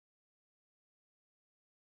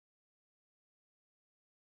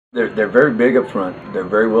They're very big up front. They're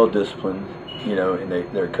very well disciplined, and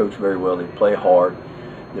they're coached very well. They play hard.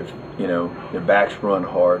 Their backs run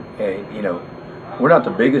hard. And we're not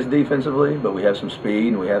the biggest defensively, but we have some speed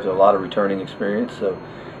and we have a lot of returning experience. So,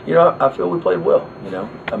 I feel we played well.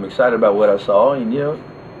 I'm excited about what I saw. And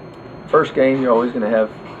first game you're always going to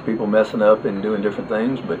have people messing up and doing different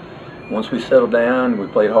things, but once we settled down, we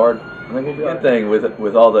played hard. I think we'll be all right. Good thing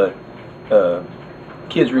with all the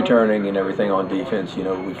kids returning and everything on defense,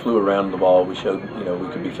 we flew around the ball. We showed, we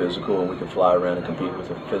could be physical and we could fly around and compete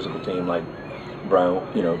with a physical team like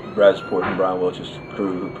Brazosport and Brian Welch's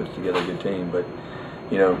crew, who puts together a good team. But,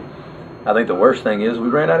 I think the worst thing is we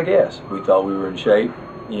ran out of gas. We thought we were in shape,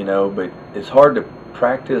 but it's hard to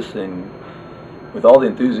practice, and with all the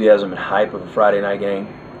enthusiasm and hype of a Friday night game,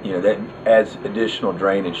 that adds additional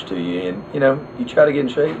drainage to you. And, you try to get in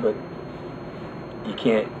shape, but you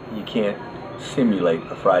can't simulate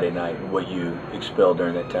a Friday night and what you expel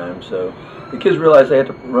during that time. So the kids realized they had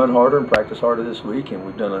to run harder and practice harder this week, and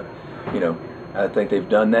we've done I think they've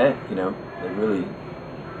done that. They're really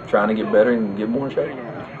trying to get better and get more in shape.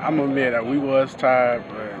 I'm gonna admit that we was tired,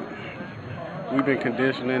 but we've been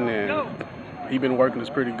conditioning and he's been working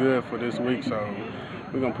us pretty good for this week, so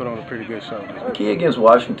we're going to put on a pretty good show. The key against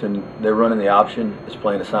Washington, they're running the option, is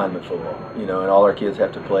playing assignment football. And all our kids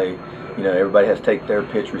have to play, everybody has to take their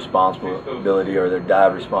pitch responsibility or their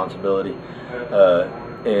dive responsibility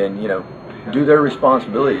and, do their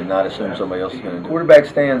responsibility and not assume somebody else is going to do it. Quarterback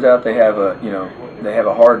stands out. They have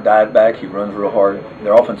a hard dive back. He runs real hard.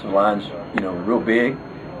 Their offensive line's, real big,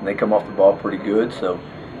 and they come off the ball pretty good. So,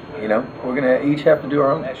 we're going to each have to do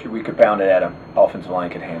our own. Last year we could pound it at them. Offensive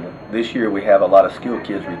line could handle it. This year we have a lot of skilled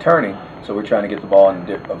kids returning, so we're trying to get the ball in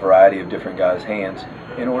a variety of different guys' hands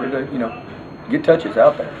in order to, get touches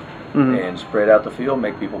out there and spread out the field,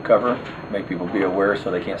 make people cover, make people be aware so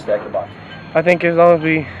they can't stack the box. I think as long as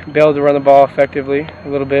we be able to run the ball effectively a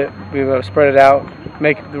little bit, be able to spread it out,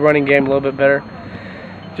 make the running game a little bit better.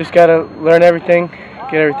 Just got to learn everything,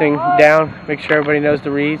 get everything down, make sure everybody knows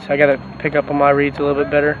the reads. I got to pick up on my reads a little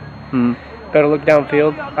bit better. Better look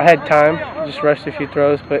downfield. I had time, just rushed a few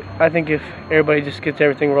throws, but I think if everybody just gets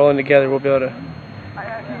everything rolling together, we'll be able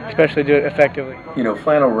to especially do it effectively.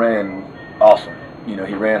 Flannel ran awesome. He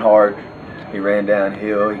ran hard, he ran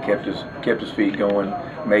downhill, he kept his feet going,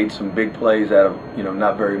 made some big plays out of,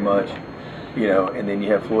 not very much, and then you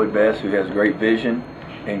have Floyd Bess, who has great vision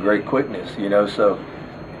and great quickness, so,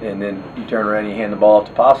 and then you turn around and you hand the ball off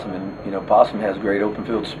to Possum, and, Possum has great open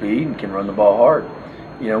field speed and can run the ball hard.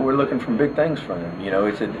 We're looking for big things from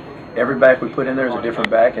him. Every back we put in there is a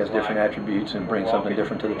different back, has different attributes, and brings something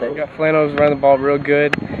different to the table. You got Flannel who's running the ball real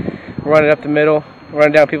good, running up the middle,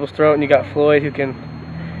 running down people's throat, and you got Floyd who can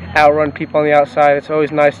outrun people on the outside. It's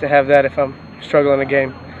always nice to have that if I'm struggling a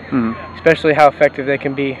game, especially how effective they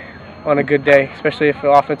can be on a good day, especially if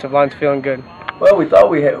the offensive line's feeling good. Well, we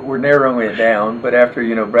thought we're narrowing it down, but after,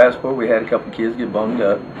 Brazosport, we had a couple kids get bunged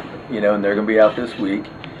up, and they're going to be out this week.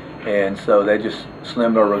 And so they just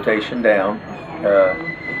slimmed our rotation down.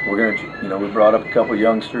 We're going to, we brought up a couple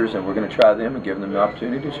youngsters, and we're going to try them and give them the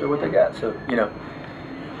opportunity to show what they got. So,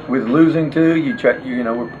 with losing two,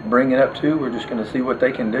 we're bringing up two. We're just going to see what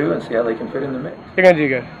they can do and see how they can fit in the mix. They're going to do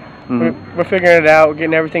good. We're figuring it out. We're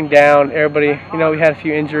getting everything down. Everybody, we had a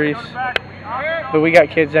few injuries, but we got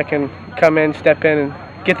kids that can come in, step in,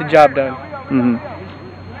 and get the job done.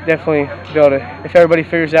 Definitely be able to, if everybody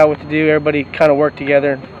figures out what to do, everybody kind of work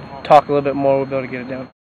together, talk a little bit more, we'll be able to get it down.